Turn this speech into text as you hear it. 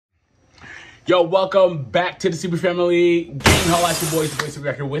Yo, welcome back to the Super Family Game. How like your boys, the voice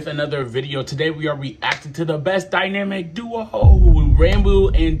reactor, with another video. Today we are reacting to the best dynamic duo, Ranboo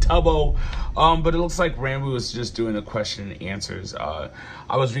and Tubbo. But it looks like Ranboo is just doing the question and answers. I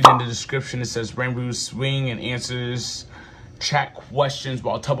was reading the description. It says Ranboo swing and answers chat questions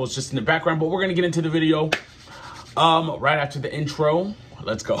while Tubbo's just in the background. But we're gonna get into the video right after the intro.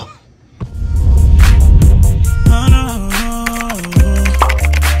 Let's go.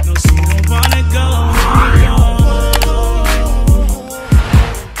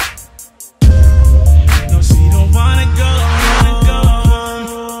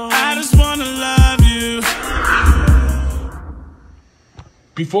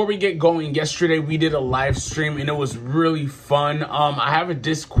 Before we get going, yesterday we did a live stream and it was really fun. I have a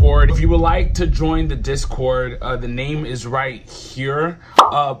Discord. If you would like to join the Discord, the name is right here.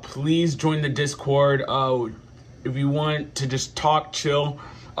 Please join the Discord. If you want to just talk, chill.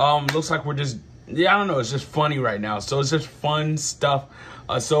 Looks like we're just, I don't know, it's just funny right now. So it's just fun stuff.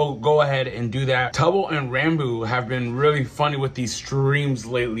 So go ahead and do that. Tubbo and Ranboo have been really funny with these streams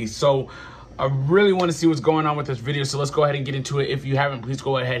lately. So I really want to see what's going on with this video, so let's go ahead and get into it. If you haven't, please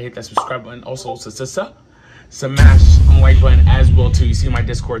go ahead, hit that subscribe button. Also, smash the like button as well too. You see my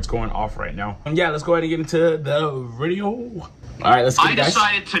Discord's going off right now. Yeah, let's go ahead and get into the video. All right, let's get it, guys.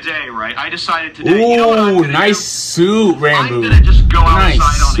 I decided today. Ooh, you know what I'm gonna nice do? suit, Ranboo. I'm gonna just go outside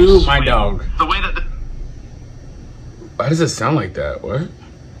nice on suit, a my swing. dog. The way that Why does it sound like that? What?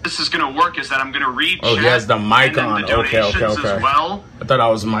 this is gonna work is that I'm gonna read Oh, chat he has the mic on. and the Okay. as well. I thought I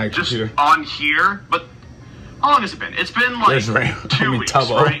was my Just computer. on here. But how long has it been? It's been like 2 weeks,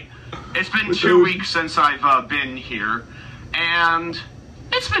 Tubbo. right? It's been 2 weeks since I've been here, and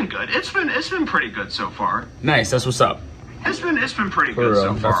it's been good. It's been pretty good so far. Nice, that's what's up. It's been pretty For good real,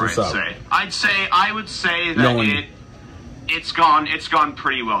 so that's far. what's up. I would say that it's gone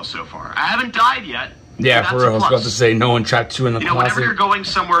pretty well so far. I haven't died yet. Yeah, so for real. I was about to say, no one trapped you in the closet. Whenever you're going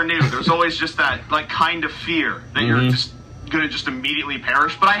somewhere new, there's always just that like kind of fear that you're just gonna immediately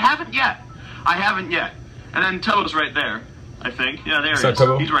perish. But I haven't yet. And then Tubbo's right there, I think. Yeah, there he is.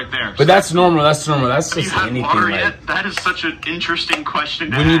 Tubbo? He's right there. But that's normal. That's normal. That's Have just you had anything. water Like, yet? That is such an interesting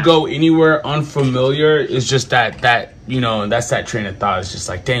question to when you ask. go anywhere unfamiliar, it's just that you know, that's that train of thought. It's just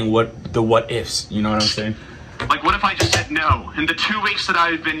like, dang, what ifs? You know what I'm saying? Like, what if I just said no? In the 2 weeks that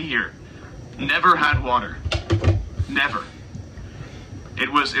I've been here, never had water. Never.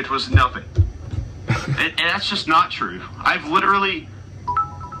 It was nothing. And that's just not true. I've literally,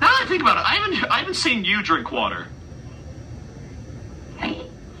 now that I think about it, I haven't seen you drink water.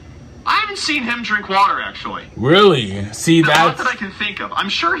 I haven't seen him drink water, actually. Really? See, Not that's... that I can think of. I'm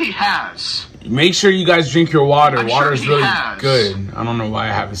sure he has. Make sure you guys drink your water. Water is really has. good. I don't know why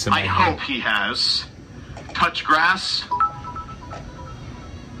I haven't seen I hope he has. Touch grass.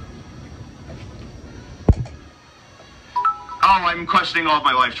 Oh, I'm questioning all of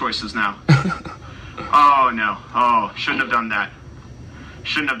my life choices now. Oh, no. Oh, shouldn't have done that.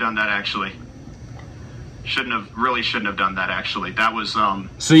 Shouldn't have done that, actually. Really shouldn't have done that, actually. That was,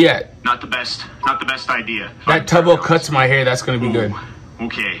 So, yeah. not the best idea. That Tubbo cuts my hair. That's going to be good.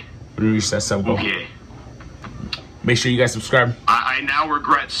 Okay. When we reach that sub goal. Okay. Make sure you guys subscribe. I now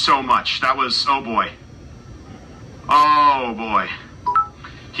regret so much. That was, oh, boy. Oh, boy.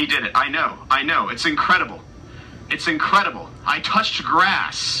 He did it. I know. It's incredible. It's incredible. I touched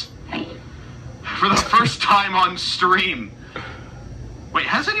grass for the first time on stream. Wait,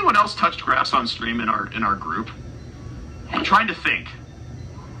 has anyone else touched grass on stream in our group? I'm trying to think.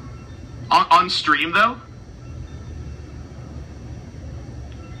 On stream though?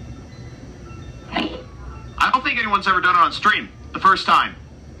 I don't think anyone's ever done it on stream. The first time.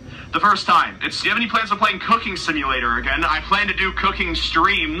 Do you have any plans on playing Cooking Simulator again? I plan to do cooking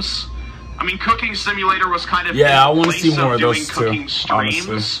streams. I mean, Cooking Simulator was kind of I want to see more of those cooking too. streams.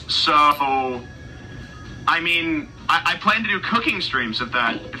 Honestly. So, I mean, I plan to do cooking streams if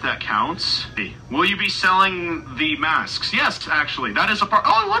that counts. Will you be selling the masks? Yes, actually, that is a part.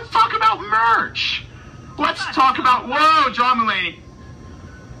 Oh, let's talk about merch. Let's talk about. Whoa, John Mulaney.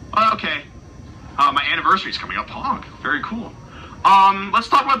 Okay. My anniversary's coming up. Pog. Very cool. Let's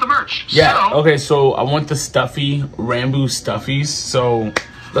talk about the merch. Yeah. So, okay. So I want the stuffy Ranboo stuffies. So.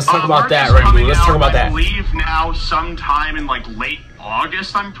 Let's talk about that, merch is Ranboo. coming Let's out, talk about that. I believe now sometime in like late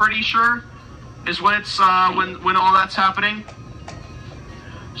August, I'm pretty sure, is when it's when all that's happening.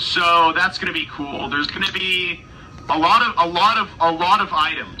 So that's gonna be cool. There's gonna be a lot of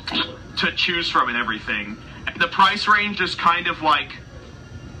items to choose from and everything. And the price range is kind of like,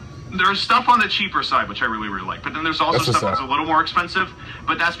 there's stuff on the cheaper side, which I really like, but then there's also stuff that's a little more expensive,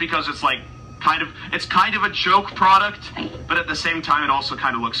 but that's because it's like it's kind of a joke product, but at the same time, it also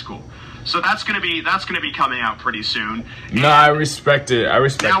kind of looks cool. So that's gonna be coming out pretty soon. No, I respect it. I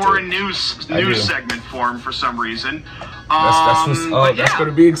respect it. Now we're in news segment form for some reason. That's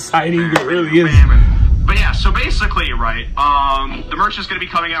gonna be exciting. It really is. But yeah, so basically, right, the merch is gonna be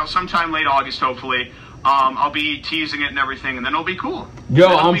coming out sometime late August, hopefully. I'll be teasing it and everything, and then it'll be cool. Yo,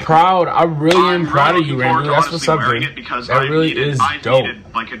 I'm proud. I really am proud of you, Ranboo. That's what's up, dude. Because that really is dope. I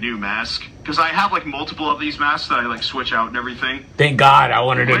needed like a new mask because I have like multiple of these masks that I like switch out and everything. Thank God, I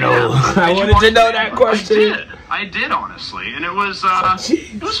wanted to know. I wanted to know that question. I did honestly, and it was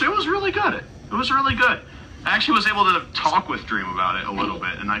really good. It was really good. I actually was able to talk with Dream about it a little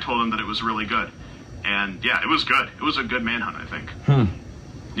bit, and I told him that it was really good. And yeah, it was good. It was a good manhunt, I think.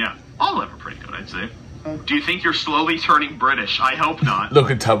 Yeah, all of them are pretty good, I'd say. Do you think you're slowly turning British? I hope not. Look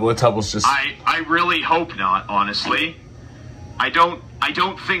at Tubbo. Tubbo's just... I really hope not, honestly. I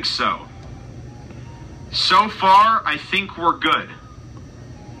don't think so. So far, I think we're good.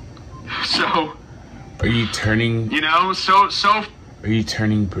 So... Are you turning... You know, so... Are you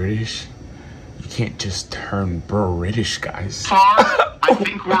turning British? You can't just turn British, guys. Far, I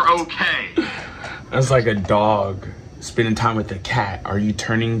think we're okay. That's like a dog spending time with a cat. Are you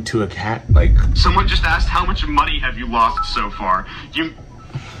turning to a cat? Like, someone just asked, how much money have you lost so far?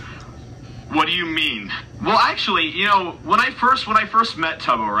 What do you mean? Well, actually, you know, when I first met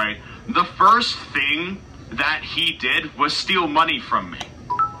Tubbo, right, the first thing that he did was steal money from me.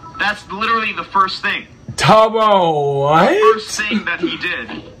 That's literally the first thing. Tubbo, what? The first thing that he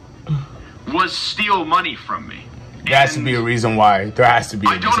did was steal money from me. There has to be a reason why. There has to be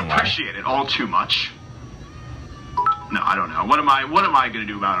a reason why. I don't appreciate it all too much. No, I don't know. What am I going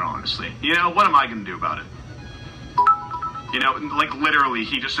to do about it, honestly? You know, what am I going to do about it? You know, like, literally,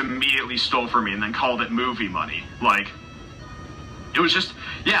 he just immediately stole from me and then called it movie money. Like, it was just,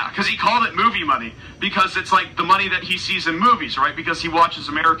 yeah, because he called it movie money because it's like the money that he sees in movies, right? Because he watches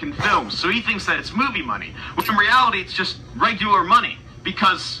American films. So he thinks that it's movie money. When in reality, it's just regular money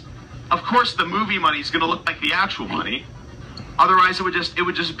because, of course, the movie money is going to look like the actual money. Otherwise, it would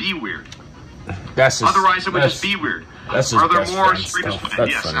just be weird. Otherwise, it would just be weird. That's Are there more streamers?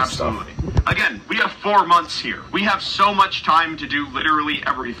 Yes, absolutely. Stuff. Again, we have 4 months here. We have so much time to do literally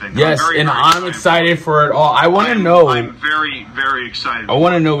everything. Yes, I'm excited for it all. I want to know. I'm very, very excited. I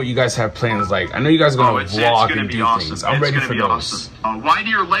want to know what you guys have plans like. I know you guys are going to vlog and do things. I'm ready for those. Awesome. Why do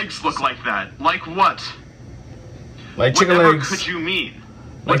your legs look like that? Like what? Like chicken legs. Whatever could you mean?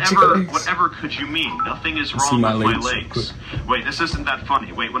 Like Whatever could you mean? Nothing is wrong with my legs. Wait, this isn't that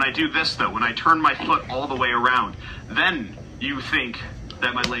funny. Wait, when I do this though, when I turn my foot all the way around, then you think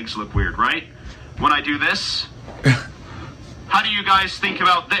that my legs look weird, right? When I do this, how do you guys think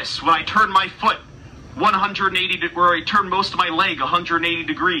about this? When I turn my foot 180 where I turn most of my leg 180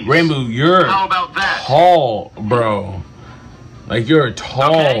 degrees. Ranboo, you're how about that? Tall, bro. Like you're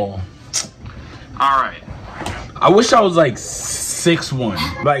tall. Okay. All right. I wish I was like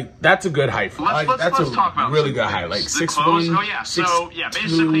 6'1". Like that's a good height for let's talk about really good height. Like 6'1". Oh yeah. So yeah,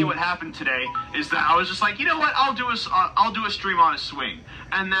 basically what happened today is that I was just like, you know what? I'll do a stream on a swing,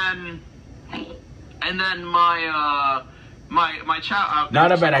 and then my chat.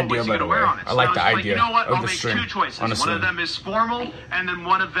 Not a bad idea, by the way. I like the idea. You know what? Of I'll the make stream 2 choices. One of them is formal, and then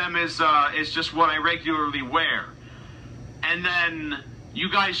one of them is just what I regularly wear. And then you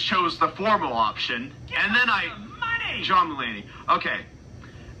guys chose the formal option, and then John Mulaney. Okay.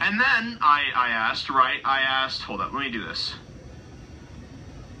 And then I asked, hold up, let me do this.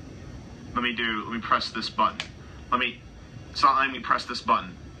 Let me press this button. It's not letting me press this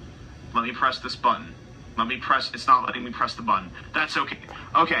button. Let me press this button. It's not letting me press the button. That's okay.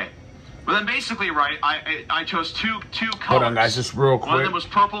 Okay. Well then basically, right, I chose two colors. Hold on guys, just real quick. One of them was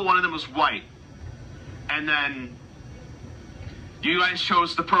purple, one of them was white. And then you guys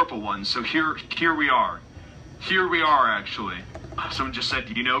chose the purple one, so here we are. Here we are, actually. Someone just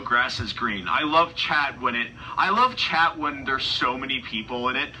said, you know, grass is green. I love chat when there's so many people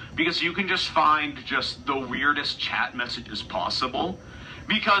in it, because you can just find just the weirdest chat messages possible.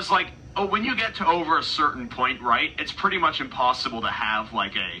 Because, like, when you get to over a certain point, right, it's pretty much impossible to have,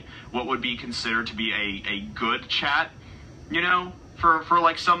 like, what would be considered to be a good chat, you know, for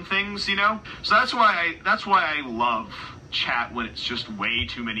like, some things, you know? So that's why I love chat when it's just way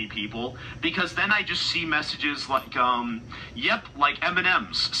too many people, because then I just see messages like yep, like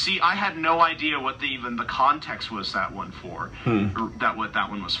M&Ms. See, I had no idea what even the context was that one for, or what that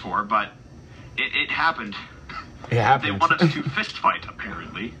one was for, but it happened. It happened. They want us to fist fight,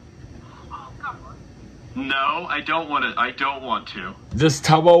 apparently. No, I don't want to. Does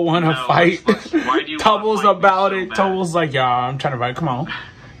Tubbo want to fight? Why do you Tubbo's about so it. bad? Tubbo's like, yeah, I'm trying to fight. Come on.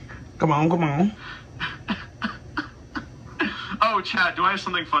 Come on, come on. Oh, Chad, do I have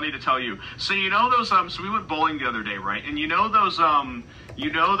something funny to tell you? So you know those so we went bowling the other day, right? And you know those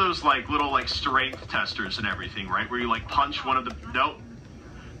like little like strength testers and everything, right? Where you like punch one of the no,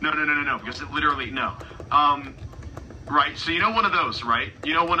 because it literally no. Right, so you know one of those, right?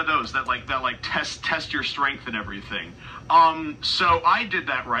 You know one of those that test your strength and everything. So I did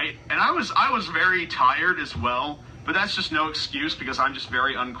that, right? And I was very tired as well, but that's just no excuse because I'm just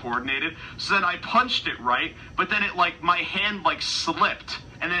very uncoordinated. So then I punched it, right? But then it like my hand like slipped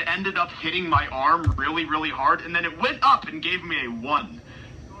and it ended up hitting my arm really, really hard, and then it went up and gave me a 1.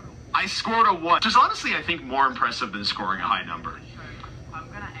 I scored a 1, which is honestly I think more impressive than scoring a high number.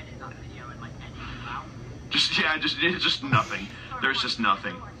 Just nothing. There's just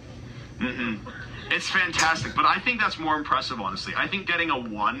nothing. It's fantastic, but I think that's more impressive, honestly. I think getting a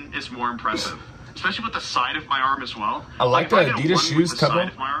 1 is more impressive, especially with the side of my arm as well. I like the Adidas shoes, Tubbo.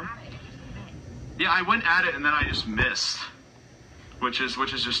 Yeah, I went at it and then I just missed, which is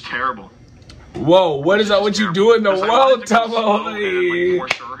just terrible. Whoa, what is that? What you doing though? Whoa, Tubbo! Like,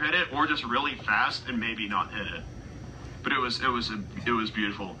 for sure hit it, or just really fast and maybe not hit it. But it was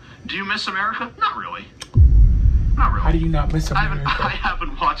beautiful. Do you miss America? Not really. Not really. How do you not miss America? I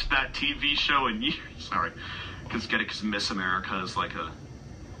haven't watched that TV show in years. Sorry, because Miss America is like a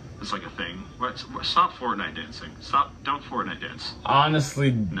thing. Stop Fortnite dancing. Don't Fortnite dance.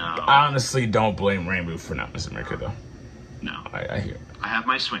 Honestly, no. I honestly don't blame Ranboo for not Miss America though. No. I hear. I have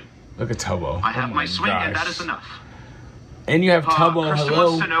my swing. Look at Tubbo. I have my swing, and that is enough. And you have Tubbo. Krista Hello.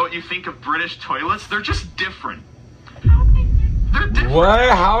 wants to know what you think of British toilets. They're just different. They're different. What?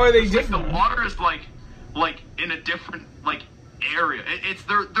 How are they different? Like the water is like in a different like area.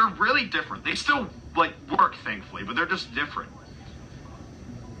 They're really different. They still like work, thankfully, but they're just different.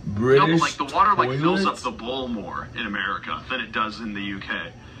 British no, but like the water like fills up toilets? the bowl more in America than it does in the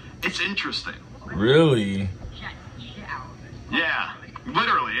UK. It's interesting. Really? Yeah,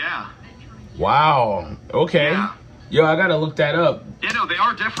 literally, yeah. Wow. Okay. Yeah. Yo, I gotta look that up. Yeah, no, they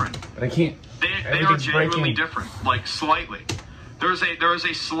are different. But I can't. They are genuinely different, like slightly. There is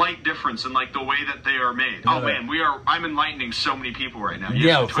a slight difference in like the way that they are made. Yeah. Oh man, I'm enlightening so many people right now.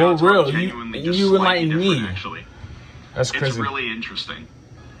 Yeah, the for toilets are real. genuinely just You slightly enlighten different, me. Actually, That's crazy. it's really interesting.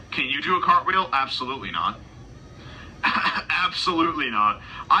 Can you do a cartwheel? Absolutely not. Absolutely not.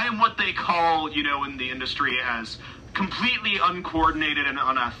 I am what they call, in the industry as completely uncoordinated and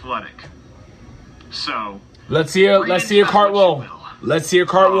unathletic. So Let's see a cartwheel. Let's see a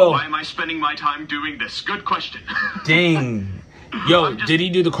cartwheel. Why am I spending my time doing this? Good question. Dang. Yo, did he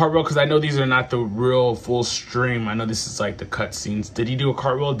do the cartwheel? Because I know these are not the real full stream. I know this is like the cut scenes. Did he do a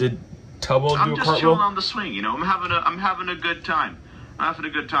cartwheel? Did Tubbo do a cartwheel? I'm just chilling on the swing. I'm having a good time. I'm having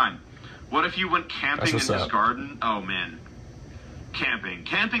a good time. What if you went camping in his garden? Oh man,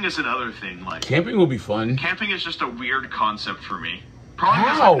 camping is another thing. Like camping will be fun. Camping is just a weird concept for me. Probably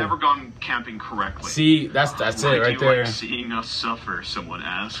because I've never gone camping correctly. See, that's it right there. Like seeing us suffer, someone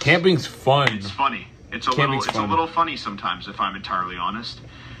asks. Camping's fun. It's funny. It's a little funny sometimes, if I'm entirely honest.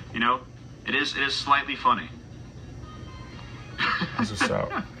 It is slightly funny. That's what's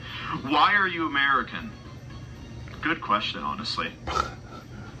up. Why are you American? Good question, honestly.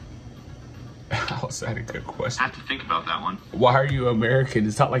 How is that a good question? I have to think about that one. Why are you American?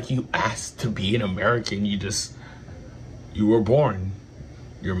 It's not like you asked to be an American. You were born.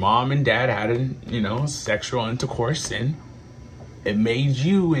 Your mom and dad had sexual intercourse, and it made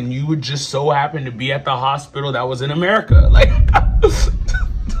you, and you would just so happen to be at the hospital that was in America. Like, I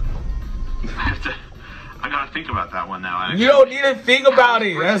gotta think about that one now. Actually. You don't need to think about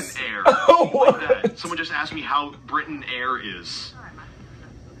it. That's Air. Like that. Someone just asked me how Britain Air is.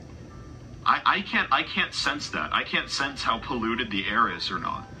 I can't sense that. I can't sense how polluted the air is or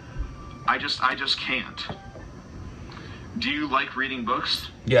not. I just can't. Do you like reading books?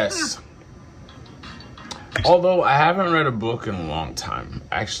 Yes. Although I haven't read a book in a long time,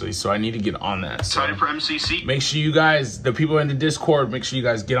 actually, so I need to get on that. So excited for MCC? Make sure you guys, the people in the Discord, make sure you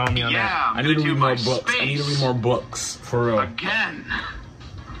guys get on me on that. I need to read more books. I need to read more books, for real. Again.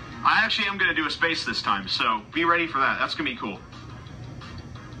 I actually am going to do a space this time, so be ready for that. That's going to be cool.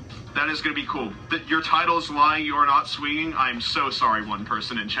 That is going to be cool. Your title is Lying You Are Not Swinging. I am so sorry, one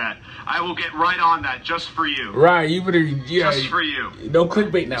person in chat. I will get right on that just for you. Right, you better, yeah. Just for you. No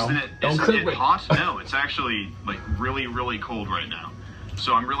clickbait now. Isn't it hot? No, it's actually like really, really cold right now.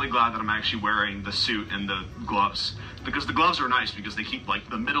 So I'm really glad that I'm actually wearing the suit and the gloves. Because the gloves are nice because they keep like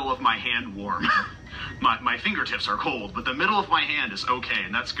the middle of my hand warm. My fingertips are cold, but the middle of my hand is okay,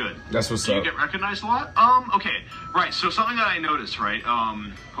 and that's good. That's what's up. Do you get recognized a lot? Okay. Right, so something that I noticed, right?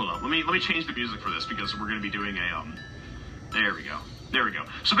 Hold on. Let me change the music for this because we're gonna be doing a there we go. There we go.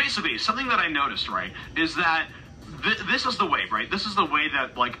 So basically, something that I noticed, right, is that this is the way, right? This is the way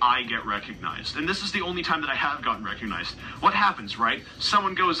that, like, I get recognized. And this is the only time that I have gotten recognized. What happens, right?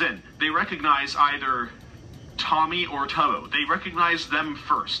 Someone goes in. They recognize either Tommy or Tubbo. They recognize them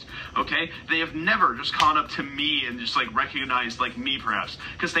first, okay? They have never just gone up to me and just, like, recognized, like, me, perhaps.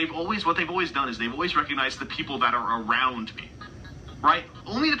 Because what they've always done is they've always recognized the people that are around me, right?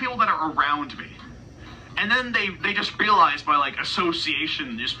 Only the people that are around me. And then they just realize by, like,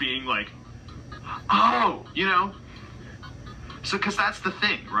 association, just being like, oh, you know? So, because that's the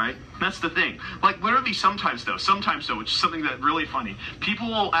thing, right? That's the thing. Like, literally sometimes, though, which is something that really funny, people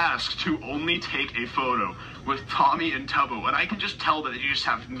will ask to only take a photo with Tommy and Tubbo, and I can just tell that you just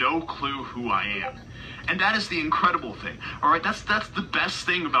have no clue who I am. And that is the incredible thing, all right? That's the best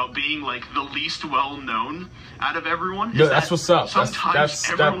thing about being, like, the least well-known out of everyone. Yo, that's what's up. Sometimes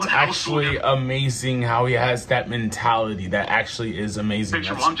that's actually amazing how he has that mentality. That actually is amazing.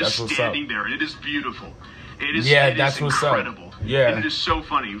 I'm just standing there, and it is beautiful. It is, that's what's incredible. Up. Yeah. And it is so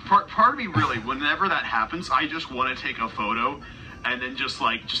funny. Part of me really, whenever that happens, I just want to take a photo and then just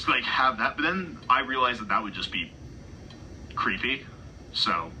like have that. But then I realize that would just be creepy.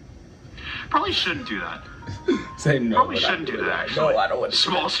 So probably shouldn't do that. Say no. Probably shouldn't do that. Actually. No, I don't want to.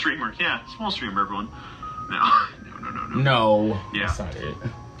 Small streamer. Yeah, small streamer, everyone. No. No. Yeah. That's not it.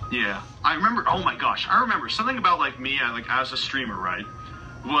 Yeah. I remember, oh my gosh, I remember something about, like, me, like, as a streamer, right,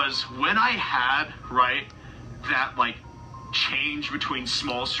 was when I had, right, that, like, change between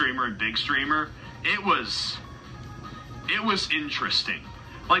small streamer and big streamer, it was interesting.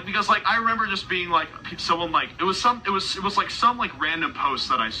 Like, because, like, I remember just being, like, someone, like, it was like some, like, random post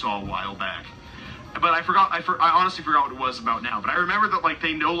that I saw a while back. But I honestly forgot what it was about now. But I remember that, like,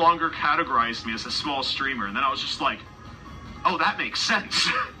 they no longer categorized me as a small streamer. And then I was just like, oh, that makes sense.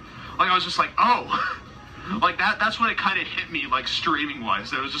 Like, I was just like, oh. Like, that's when it kind of hit me, like,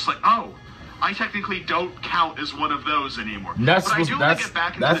 streaming-wise. It was just like, oh, I technically don't count as one of those anymore. But I do want to get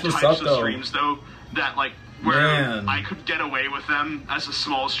back into the types of streams, though, that, like, where I could get away with them as a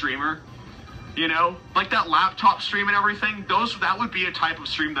small streamer. You know? Like, that laptop stream and everything, that would be a type of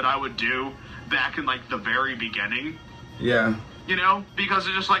stream that I would do back in, like, the very beginning. Yeah. You know? Because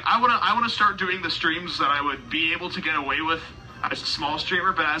it's just like, I wanna start doing the streams that I would be able to get away with as a small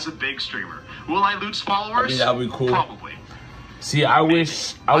streamer, but as a big streamer. Will I lose followers? I mean, that'd be cool. Probably. See, I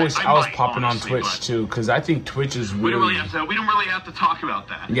wish I was popping honestly, on Twitch too, because I think Twitch is really. We don't really have to talk about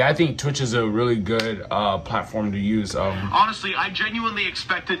that. Yeah, I think Twitch is a really good platform to use. Honestly, I genuinely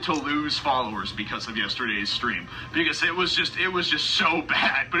expected to lose followers because of yesterday's stream, because it was just so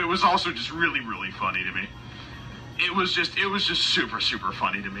bad, but it was also just really, really funny to me. It was just super, super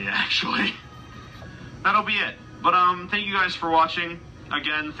funny to me, actually. That'll be it. But thank you guys for watching.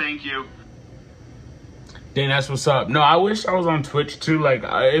 Again, thank you. Dang, that's what's up. No, I wish I was on Twitch too. Like,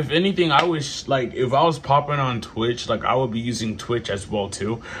 if anything, I wish, like, if I was popping on Twitch, like, I would be using Twitch as well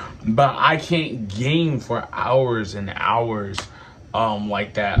too. But I can't game for hours and hours,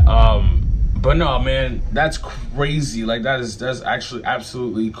 like that. But no, man, that's crazy. Like, that's actually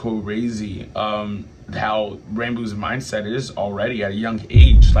absolutely crazy. How Ranboo's mindset is already at a young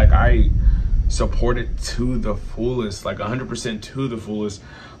age. Like, I support it to the fullest, like 100% to the fullest.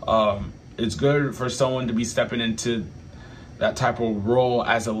 It's good for someone to be stepping into that type of role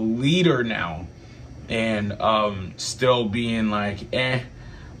as a leader now, and still being like, I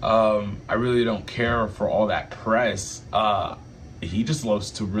really don't care for all that press. He just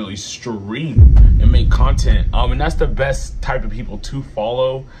loves to really stream and make content, and that's the best type of people to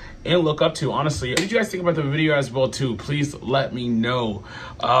follow and look up to, honestly. What did you guys think about the video as well too? Please let me know,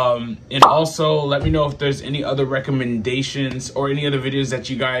 and also let me know if there's any other recommendations or any other videos that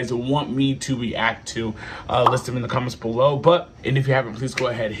you guys want me to react to. List them in the comments below. And if you haven't, please go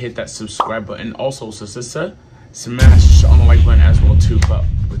ahead, hit that subscribe button. Also, smash on the like button as well too. But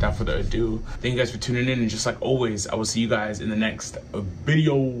without further ado, thank you guys for tuning in, and just like always, I will see you guys in the next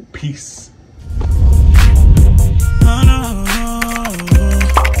video. Peace.